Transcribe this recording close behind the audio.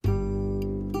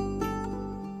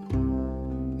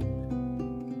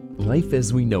Life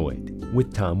as We Know It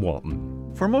with Tom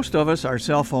Walton. For most of us, our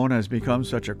cell phone has become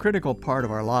such a critical part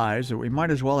of our lives that we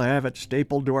might as well have it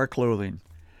stapled to our clothing.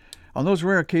 On those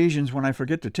rare occasions when I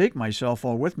forget to take my cell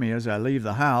phone with me as I leave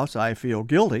the house, I feel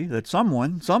guilty that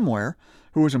someone, somewhere,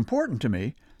 who is important to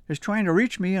me, is trying to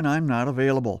reach me and I'm not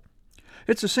available.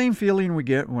 It's the same feeling we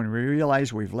get when we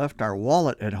realize we've left our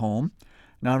wallet at home.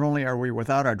 Not only are we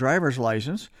without our driver's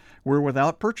license, we're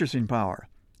without purchasing power.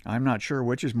 I'm not sure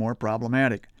which is more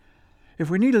problematic. If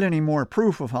we needed any more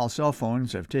proof of how cell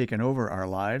phones have taken over our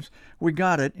lives, we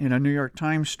got it in a New York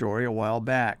Times story a while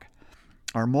back.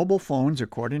 Our mobile phones,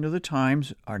 according to the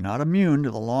Times, are not immune to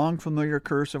the long familiar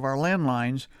curse of our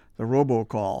landlines, the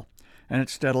robocall, and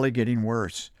it's steadily getting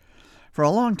worse. For a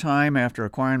long time after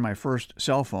acquiring my first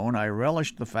cell phone, I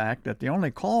relished the fact that the only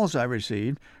calls I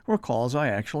received were calls I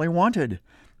actually wanted.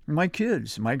 My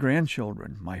kids, my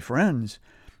grandchildren, my friends.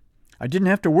 I didn't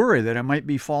have to worry that I might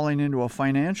be falling into a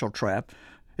financial trap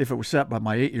if it was set by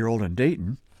my 8-year-old in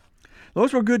Dayton.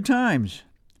 Those were good times,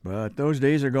 but those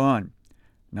days are gone.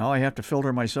 Now I have to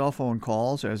filter my cell phone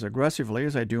calls as aggressively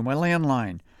as I do my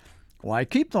landline. Why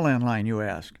keep the landline, you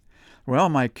ask? Well,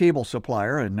 my cable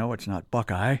supplier, and no, it's not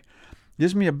Buckeye,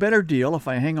 gives me a better deal if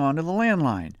I hang on to the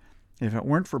landline. If it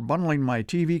weren't for bundling my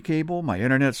TV cable, my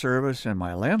internet service, and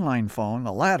my landline phone,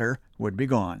 the latter would be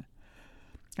gone.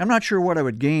 I'm not sure what I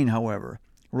would gain, however.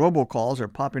 Robocalls are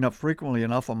popping up frequently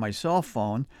enough on my cell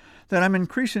phone that I'm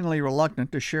increasingly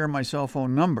reluctant to share my cell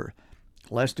phone number,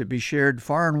 lest it be shared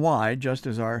far and wide just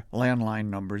as our landline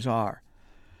numbers are.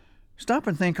 Stop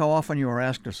and think how often you are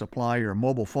asked to supply your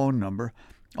mobile phone number,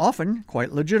 often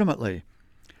quite legitimately.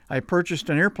 I purchased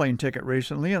an airplane ticket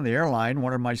recently and the airline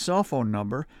wanted my cell phone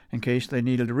number in case they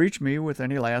needed to reach me with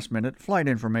any last-minute flight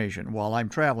information while I'm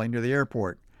traveling to the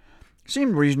airport.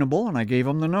 Seemed reasonable and I gave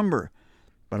them the number,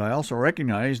 but I also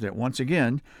recognized that once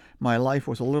again my life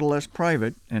was a little less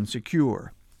private and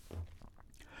secure.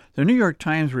 The New York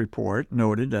Times report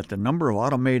noted that the number of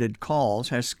automated calls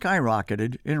has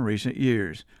skyrocketed in recent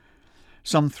years.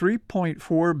 Some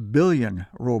 3.4 billion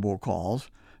robocalls,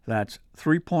 that's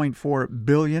 3.4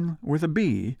 billion with a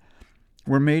B,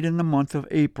 were made in the month of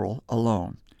April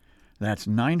alone. That's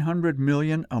 900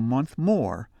 million a month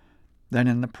more than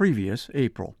in the previous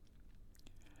April.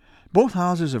 Both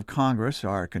houses of Congress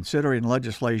are considering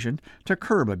legislation to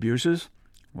curb abuses.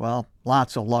 Well,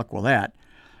 lots of luck with that.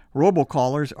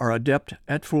 Robocallers are adept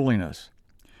at fooling us.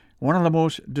 One of the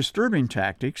most disturbing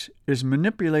tactics is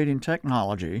manipulating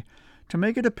technology to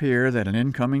make it appear that an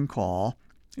incoming call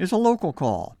is a local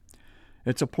call.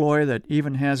 It's a ploy that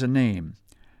even has a name: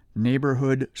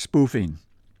 neighborhood spoofing.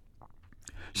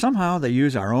 Somehow they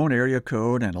use our own area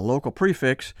code and a local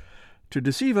prefix to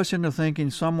deceive us into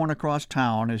thinking someone across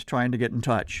town is trying to get in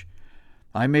touch.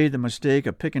 I made the mistake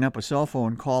of picking up a cell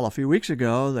phone call a few weeks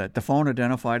ago that the phone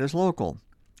identified as local.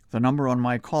 The number on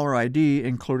my caller ID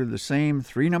included the same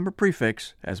 3-number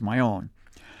prefix as my own.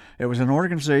 It was an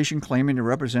organization claiming to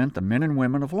represent the men and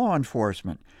women of law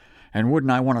enforcement, and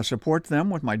wouldn't I want to support them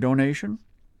with my donation?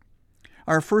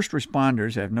 Our first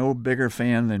responders have no bigger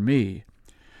fan than me,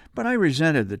 but I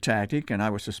resented the tactic and I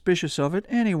was suspicious of it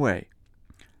anyway.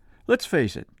 Let's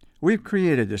face it, we've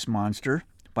created this monster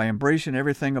by embracing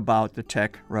everything about the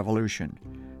tech revolution.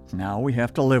 Now we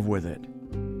have to live with it.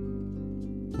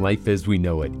 Life as We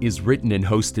Know It is written and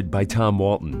hosted by Tom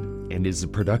Walton and is a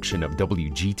production of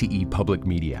WGTE Public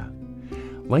Media.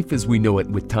 Life as We Know It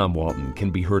with Tom Walton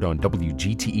can be heard on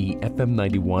WGTE FM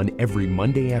 91 every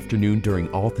Monday afternoon during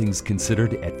All Things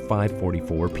Considered at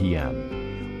 5:44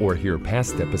 p.m. Or hear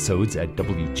past episodes at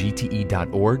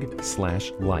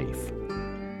wgte.org/life.